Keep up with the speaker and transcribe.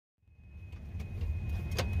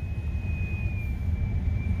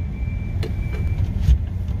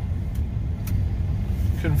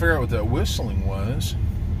Couldn't figure out what that whistling was.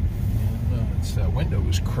 And, it's that window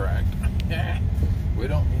was cracked. We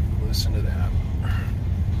don't need to listen to that.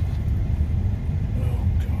 Oh,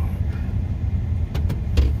 God.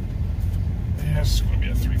 Yeah, this is going to be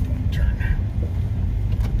a 3-point turn.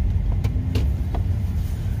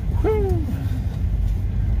 Whew.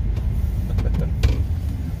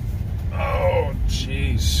 Oh,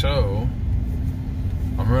 geez. So,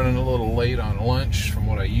 I'm running a little late on lunch from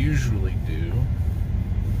what I usually do.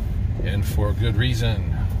 And for a good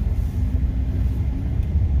reason.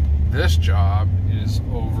 This job is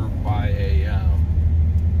over by a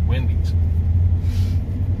Wendy's.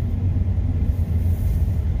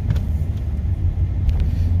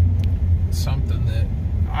 Something that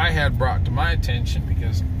I had brought to my attention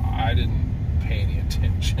because I didn't pay any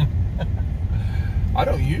attention. I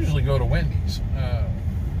don't usually go to Wendy's.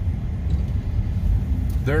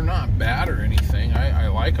 They're not bad or anything. I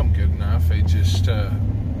like them good enough. I just...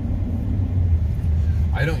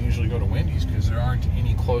 I don't usually go to Wendy's because there aren't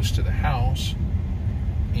any close to the house,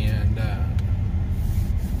 and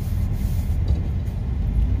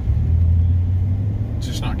it's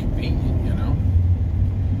just not convenient, you know.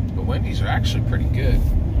 The Wendy's are actually pretty good,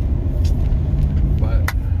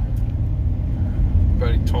 but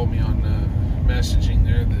buddy told me on messaging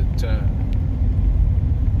there that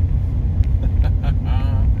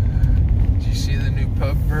did you see the new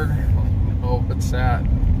pub burger? Oh, what's that?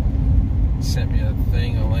 Sent me a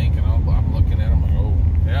link, and I'm looking at it. I'm like, oh,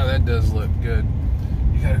 yeah, that does look good.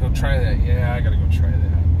 You gotta go try that. Yeah, I gotta go try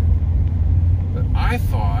that. But I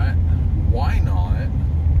thought, why not?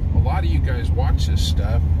 A lot of you guys watch this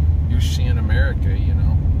stuff. You're seeing America, you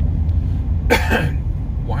know.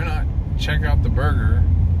 Why not check out the burger,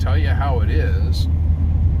 tell you how it is,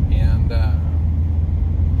 and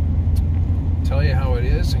tell you how it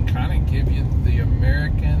is, and kind of give you the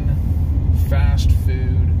American fast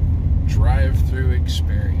food drive-through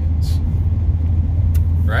experience,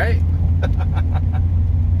 right?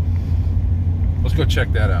 Let's go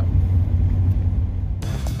check that out.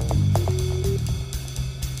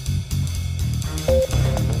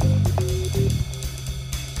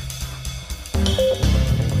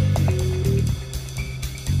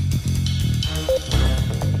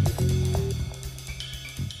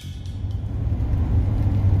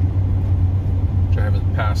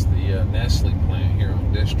 Driving past the Nestle plant here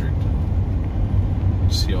on District.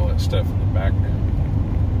 See all that stuff in the background.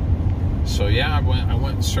 So yeah, I went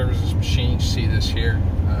and serviced this machine. You see this here,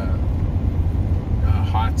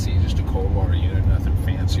 Hotsy, just a cold water unit, nothing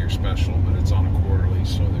fancy or special, but it's on a quarterly,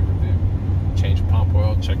 so they review. Change pump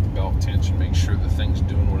oil, check the belt tension, make sure the thing's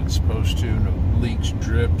doing what it's supposed to, no leaks,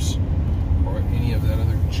 drips, or any of that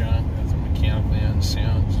other junk, nothing mechanically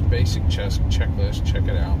unsound. Just basic checklist, check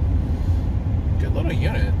it out. Good little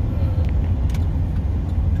unit.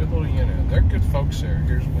 Good little unit. They're good folks there.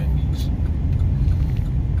 Here's Wendy's.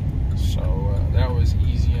 So that was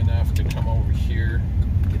easy enough to come over here,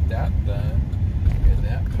 get that done, and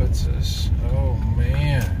that puts us, oh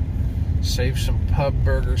man, save some pub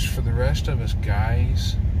burgers for the rest of us,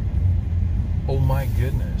 guys. Oh my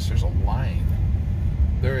goodness, there's a line.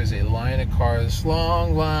 There is a line of cars. This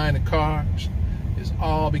long line of cars is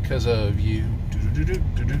all because of you.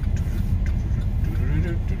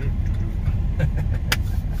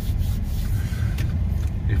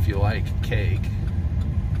 If you like cake.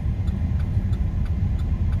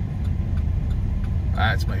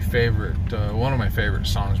 That's my favorite, one of my favorite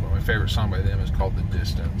songs, but my favorite song by them is called The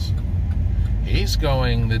Distance. He's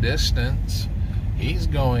going the distance. He's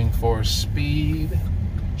going for speed.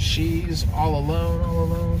 She's all alone, all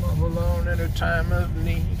alone, all alone in her time of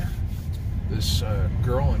need. This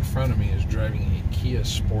girl in front of me is driving a Kia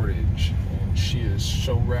Sportage, and she is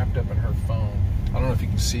so wrapped up in her phone. I don't know if you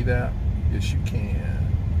can see that. Yes, you can.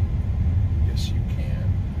 Yes, you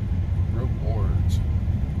can. Rewards.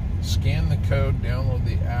 Scan the code, download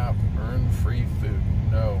the app, earn free food.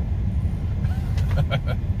 No.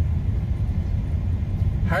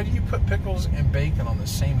 How do you put pickles and bacon on the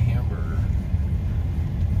same hamburger?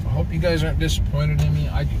 I hope you guys aren't disappointed in me.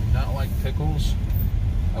 I do not like pickles.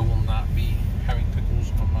 I will not be having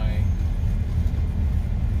pickles on my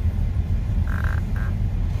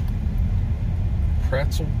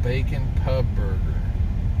pretzel bacon pub burger.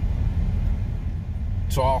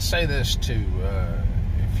 So I'll say this too,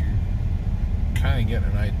 if you're kind of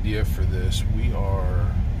getting an idea for this, we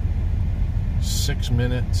are 7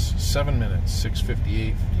 minutes,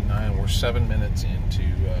 6:58, 59. We're 7 minutes into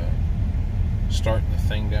starting the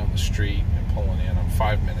thing down the street and pulling in. I'm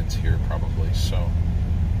 5 minutes here probably, so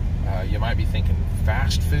you might be thinking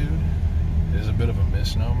fast food is a bit of a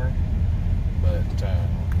misnomer, but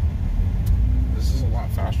This is a lot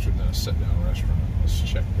faster than a sit-down restaurant. Let's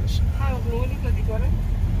check this out.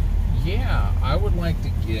 Yeah, I would like to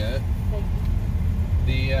get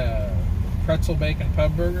the pretzel bacon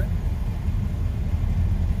pub burger.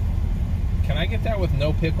 Can I get that with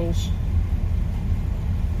no pickles?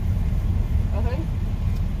 Okay.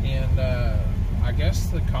 And I guess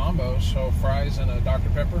the combo, so fries and a Dr.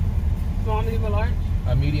 Pepper. Small, medium, or large?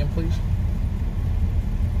 A medium, please.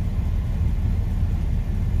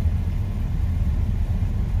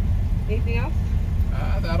 Anything else?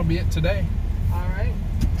 That'll be it today. All right.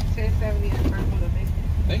 $10.70 at first one,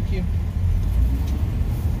 thank you. Thank you.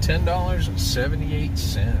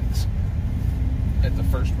 $10.78 at the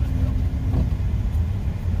first window.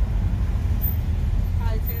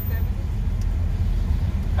 Hi, $10.70.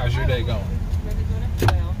 How's your day going? Really good as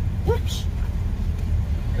well. Whoops.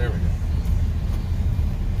 There we go.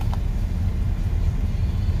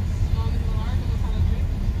 Small, medium, or large? What kind of drink?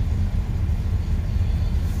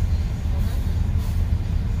 Okay.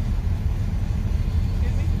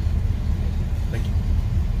 Excuse me? Thank you.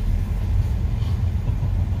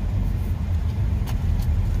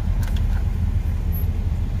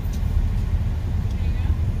 Here you go.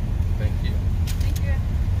 Thank you. Thank you.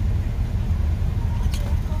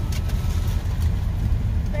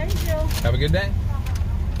 Thank you. Have a good day.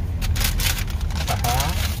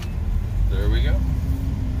 There we go.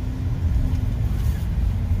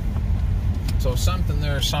 So something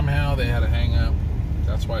there, somehow they had a hang up.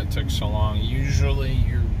 That's why it took so long. Usually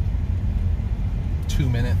you're 2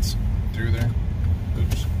 minutes through there.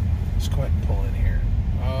 Oops. Let's go ahead and pull in here.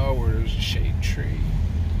 Oh, where's the shade tree?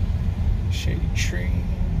 Shady tree.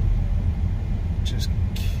 Just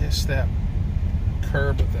kiss that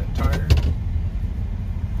curb with that tire.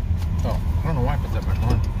 Oh, I don't know why I put that back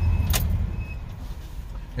on.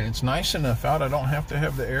 And it's nice enough out, I don't have to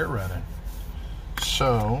have the air running.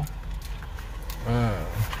 So,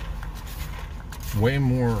 way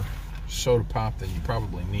more soda pop than you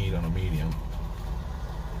probably need on a medium.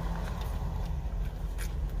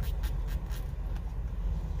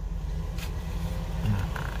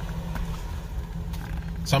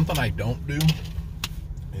 Something I don't do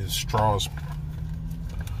is straws.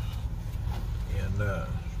 And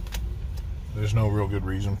there's no real good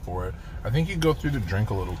reason for it. I think you go through the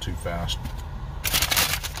drink a little too fast.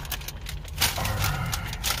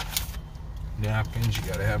 Napkins, you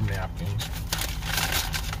gotta have napkins.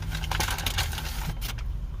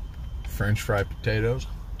 French fried potatoes.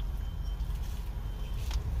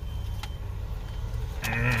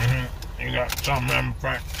 You got some of them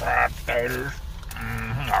French fried potatoes.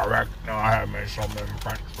 I reckon I'll have me some of them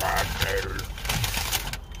French fried potatoes.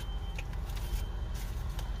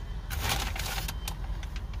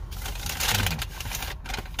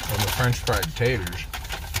 Well, the French fried taters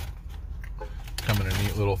come in a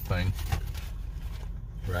neat little thing,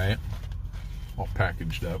 right? All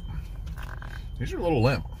packaged up. These are a little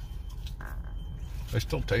limp. They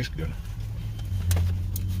still taste good.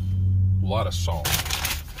 A lot of salt.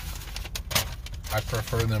 I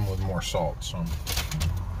prefer them with more salt.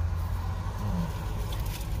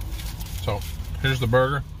 So here's the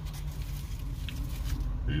burger.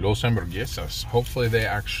 Los hamburguesas. Hopefully they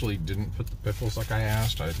actually didn't put the pickles like I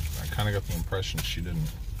asked. I kind of got the impression she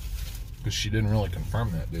didn't. Because she didn't really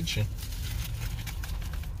confirm that, did she?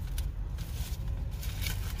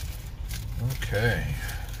 Okay.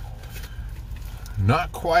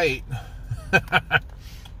 Not quite.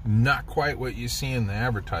 Not quite what you see in the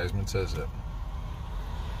advertisements, is it?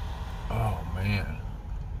 Oh, man.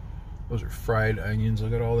 Those are fried onions.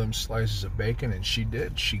 Look at all them slices of bacon. And she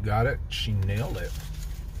did. She got it. She nailed it.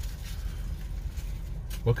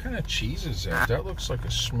 What kind of cheese is that? That looks like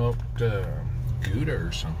a smoked Gouda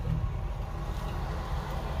or something.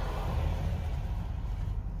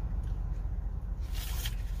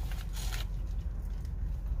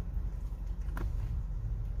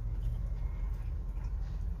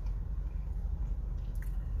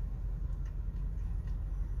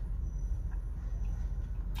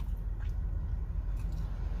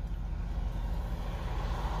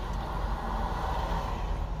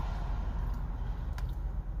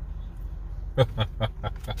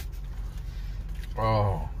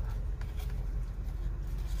 Oh.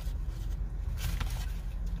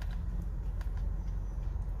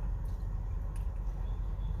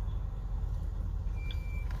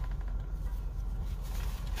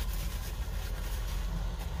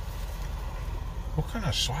 What kind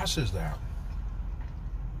of sauce is that?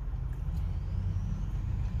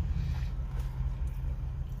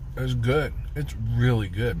 It's good. It's really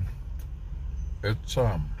good. It's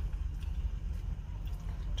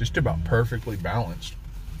just about perfectly balanced.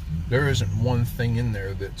 There isn't one thing in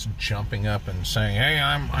there that's jumping up and saying, "Hey,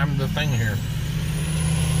 I'm the thing here."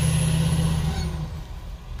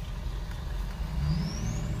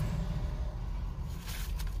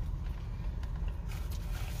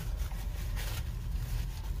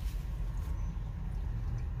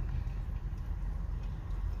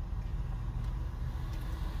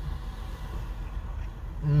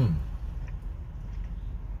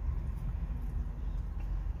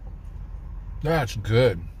 That's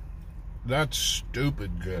good. That's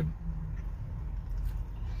stupid good.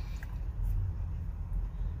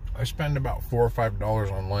 I spend about $4 or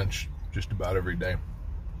 $5 on lunch just about every day.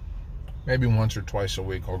 Maybe once or twice a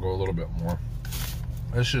week I'll go a little bit more.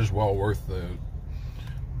 This is well worth the,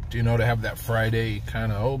 to have that Friday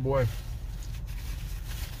kind of, oh boy.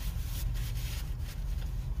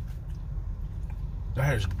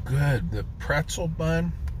 That is good. The pretzel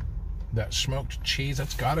bun, that smoked cheese,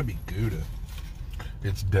 that's got to be Gouda.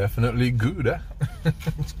 It's definitely Gouda.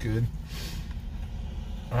 It's good.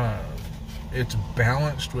 It's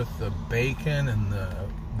balanced with the bacon and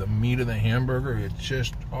the meat of the hamburger. It's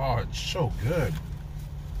just, oh, it's so good.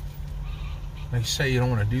 They say you don't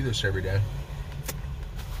want to do this every day.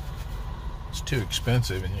 It's too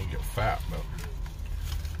expensive and you get fat, but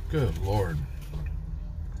good Lord.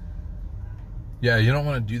 Yeah, you don't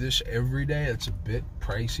want to do this every day. It's a bit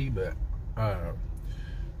pricey, but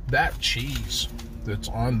that cheese that's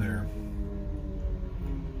on there,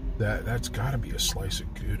 that's got to be a slice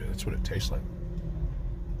of Gouda. That's what it tastes like.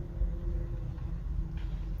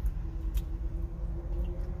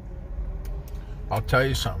 I'll tell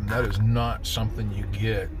you something, that is not something you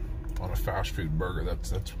get on a fast food burger.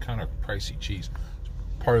 That's kind of pricey cheese. It's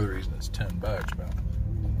part of the reason it's $10, but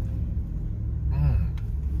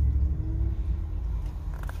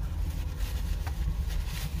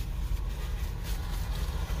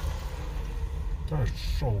that is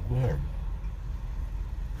so good.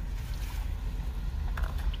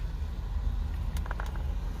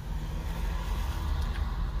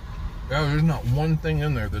 Yeah, there's not one thing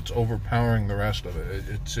in there that's overpowering the rest of it.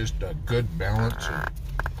 It's just a good balance of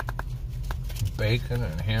bacon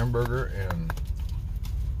and hamburger, and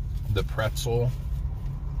the pretzel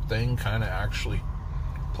thing kind of actually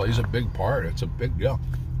plays a big part. It's a big deal.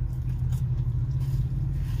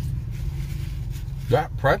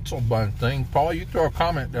 That pretzel bun thing, Paul, you throw a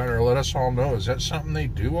comment down there, let us all know. Is that something they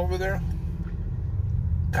do over there?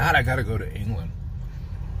 God, I gotta go to England.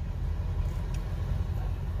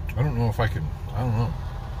 I don't know if I can, I don't know.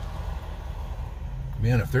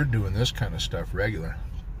 Man, if they're doing this kind of stuff regular.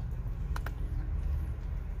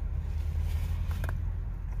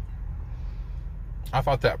 I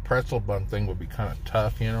thought that pretzel bun thing would be kind of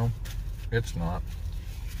tough, you know? It's not.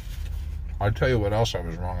 I'll tell you what else I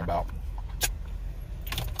was wrong about.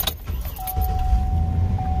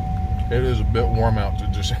 It is a bit warm out to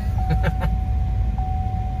just...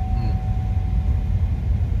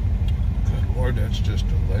 Good Lord, that's just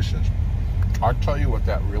delicious. I'll tell you what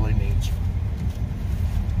that really needs.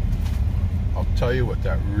 I'll tell you what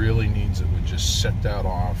that really needs that would just set that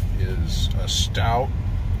off is a stout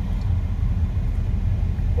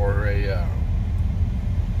or a...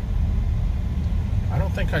 I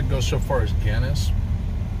don't think I'd go so far as Guinness.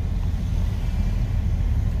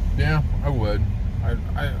 Yeah, I would.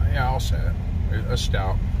 Yeah, I'll say it. A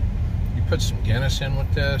stout. You put some Guinness in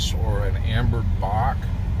with this, or an amber Bock.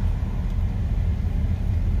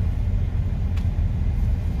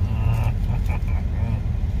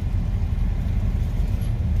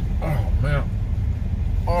 Oh man.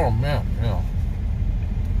 Oh man, yeah.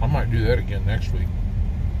 I might do that again next week.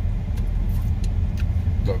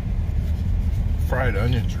 The fried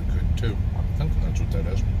onions are good too. I'm thinking that's what that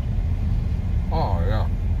is. Oh yeah.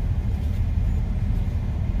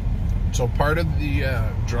 So part of the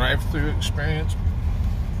drive-through experience,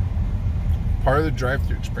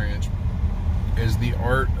 is the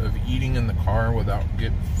art of eating in the car without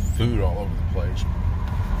getting food all over the place.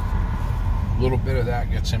 A little bit of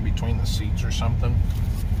that gets in between the seats or something,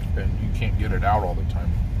 and you can't get it out all the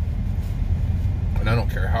time. And I don't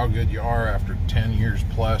care how good you are, after 10 years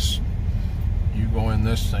plus, you go in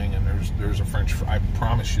this thing and there's a French fry. I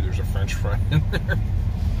promise you there's a French fry in there.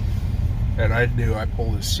 And I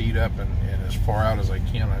pull the seat up and as far out as I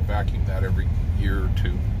can, I vacuum that every year or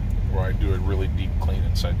two, where I do a really deep clean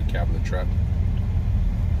inside the cab of the truck.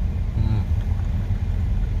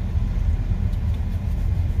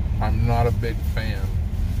 I'm not a big fan.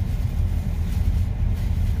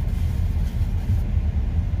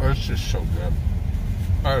 It's just so good.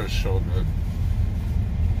 That is so good.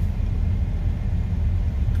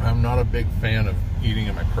 I'm not a big fan of eating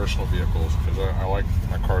in my personal vehicles because I like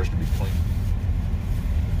my cars to be clean.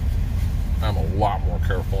 I'm a lot more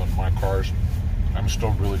careful in my cars. I'm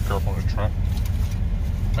still really careful in the truck.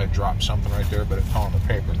 I dropped something right there, but it fell on the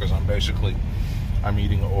paper because I'm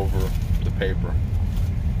eating over the paper.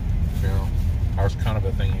 You know, that's kind of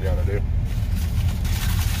a thing you gotta do.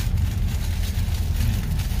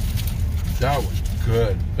 That was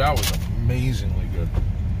good. That was amazingly good.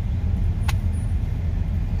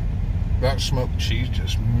 That smoked cheese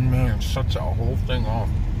just, man, sets that whole thing off.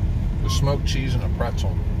 The smoked cheese and a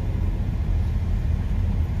pretzel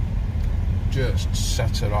just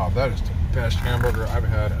sets it off. That is the best hamburger I've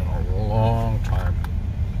had in a long time.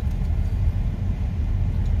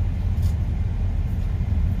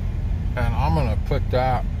 And I'm gonna put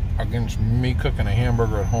that against me cooking a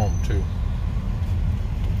hamburger at home too.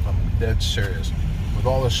 I'm dead serious. With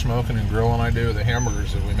all the smoking and grilling I do, the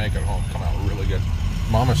hamburgers that we make at home come out really good.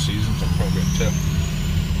 Mama seasons them real good too.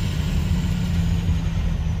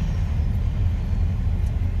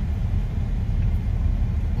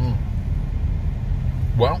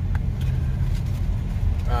 Well,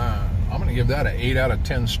 I'm going to give that an 8 out of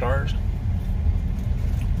 10 stars.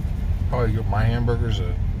 Probably give my hamburgers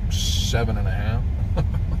a 7.5.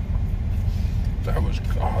 That was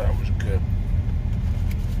good.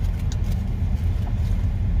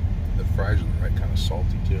 The fries are the right kind of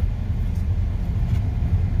salty too.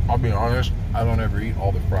 I'll be honest, I don't ever eat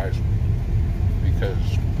all the fries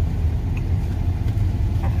because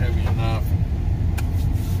I'm heavy enough.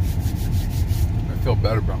 I feel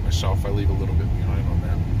better about myself. I leave a little bit behind on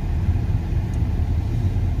that.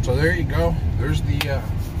 So there you go. There's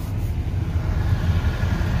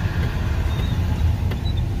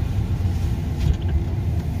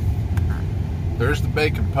the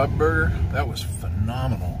bacon pub burger. That was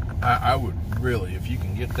phenomenal. I would really, if you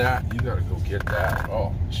can get that, you gotta go get that.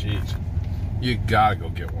 Oh, jeez. You gotta go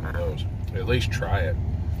get one of those. At least try it.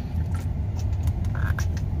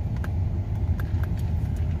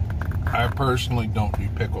 I personally don't do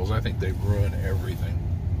pickles. I think they ruin everything.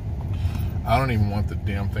 I don't even want the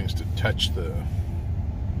damn things to touch the...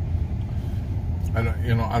 I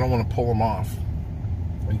don't want to pull them off.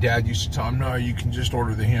 And Dad used to tell him, no, you can just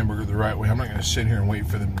order the hamburger the right way. I'm not going to sit here and wait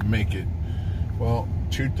for them to make it. Well,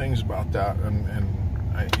 two things about that, and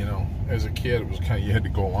I, as a kid, it was kind of, you had to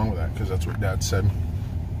go along with that because that's what Dad said.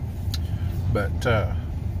 But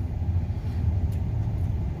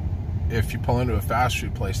if you pull into a fast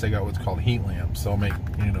food place, they got what's called heat lamps. They'll make,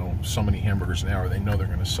 so many hamburgers an hour. They know they're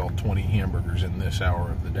going to sell 20 hamburgers in this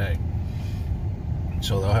hour of the day.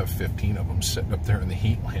 So they'll have 15 of them sitting up there in the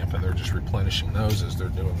heat lamp, and they're just replenishing those as they're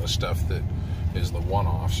doing the stuff that is the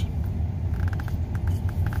one-offs.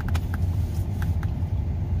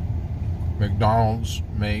 McDonald's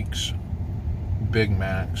makes Big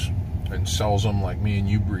Macs and sells them like me and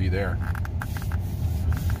you breathe air.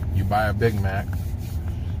 You buy a Big Mac,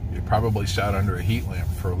 it probably sat under a heat lamp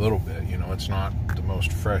for a little bit. It's not the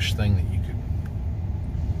most fresh thing that you could.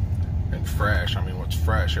 And fresh, I mean, what's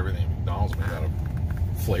fresh? Everything at McDonald's made out of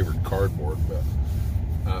flavored cardboard, but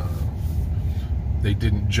they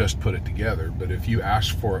didn't just put it together. But if you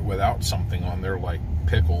ask for it without something on there like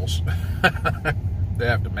pickles, they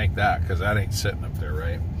have to make that because that ain't sitting up there,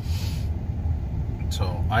 right?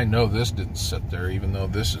 So I know this didn't sit there, even though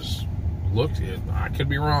this is I could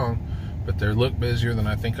be wrong, but they look busier than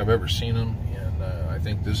I think I've ever seen them, and I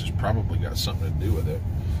think this has probably got something to do with it.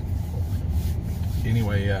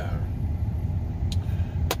 Anyway,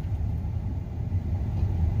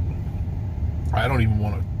 I don't even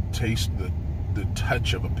want to taste the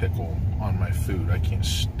touch of a pickle on my food. I can't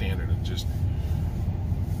stand it. It just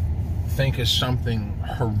think is something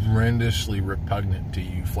horrendously repugnant to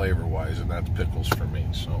you flavor-wise, and that's pickles for me.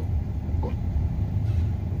 So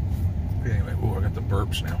anyway, I got the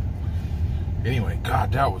burps now. Anyway,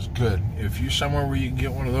 God, that was good. If you're somewhere where you can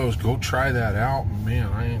get one of those, go try that out. Man,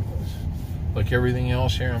 I ain't like everything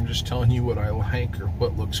else here. I'm just telling you what I like or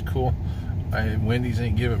what looks cool. Wendy's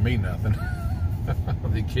ain't giving me nothing.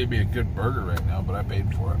 They gave me a good burger right now, but I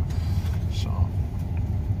paid for it. So,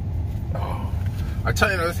 I tell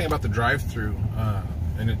you another thing about the drive-thru,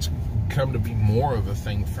 and it's come to be more of a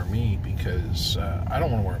thing for me because I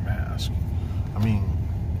don't want to wear a mask. I mean,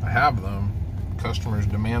 I have them. Customers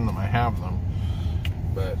demand them. I have them.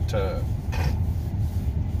 But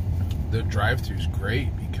the drive-thru is great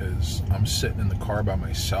because I'm sitting in the car by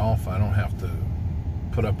myself. I don't have to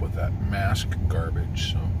put up with that mask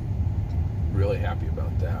garbage. So, really happy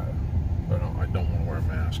about that. But I don't want to wear a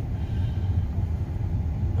mask.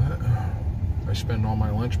 But I spend all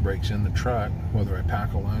my lunch breaks in the truck, whether I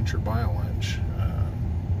pack a lunch or buy a lunch.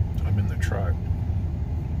 I'm in the truck.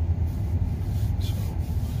 So,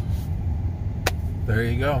 there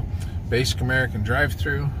you go. Basic American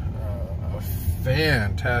drive-thru.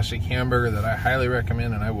 fantastic hamburger that I highly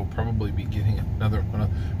recommend, and I will probably be getting another one.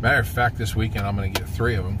 Matter of fact, this weekend I'm going to get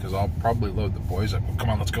 3 of them because I'll probably load the boys up. Come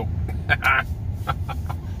on, let's go.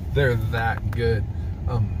 They're that good.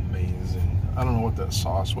 Amazing. I don't know what that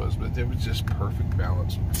sauce was, but it was just perfect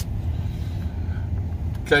balance. You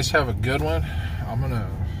guys have a good one. I'm going to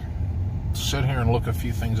sit here and look a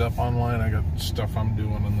few things up online. I got stuff I'm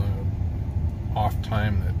doing in the off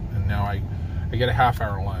time, and now I get a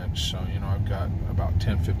half-hour lunch, so I've got about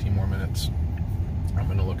 10-15 more minutes. I'm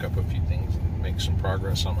going to look up a few things and make some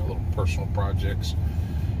progress on my little personal projects,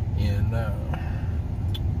 and then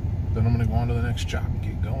I'm going to go on to the next job and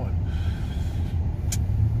get going.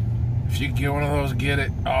 If you get one of those, get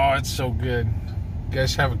it. Oh, it's so good. You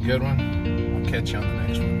guys have a good one. I'll catch you on the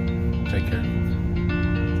next one. Take care.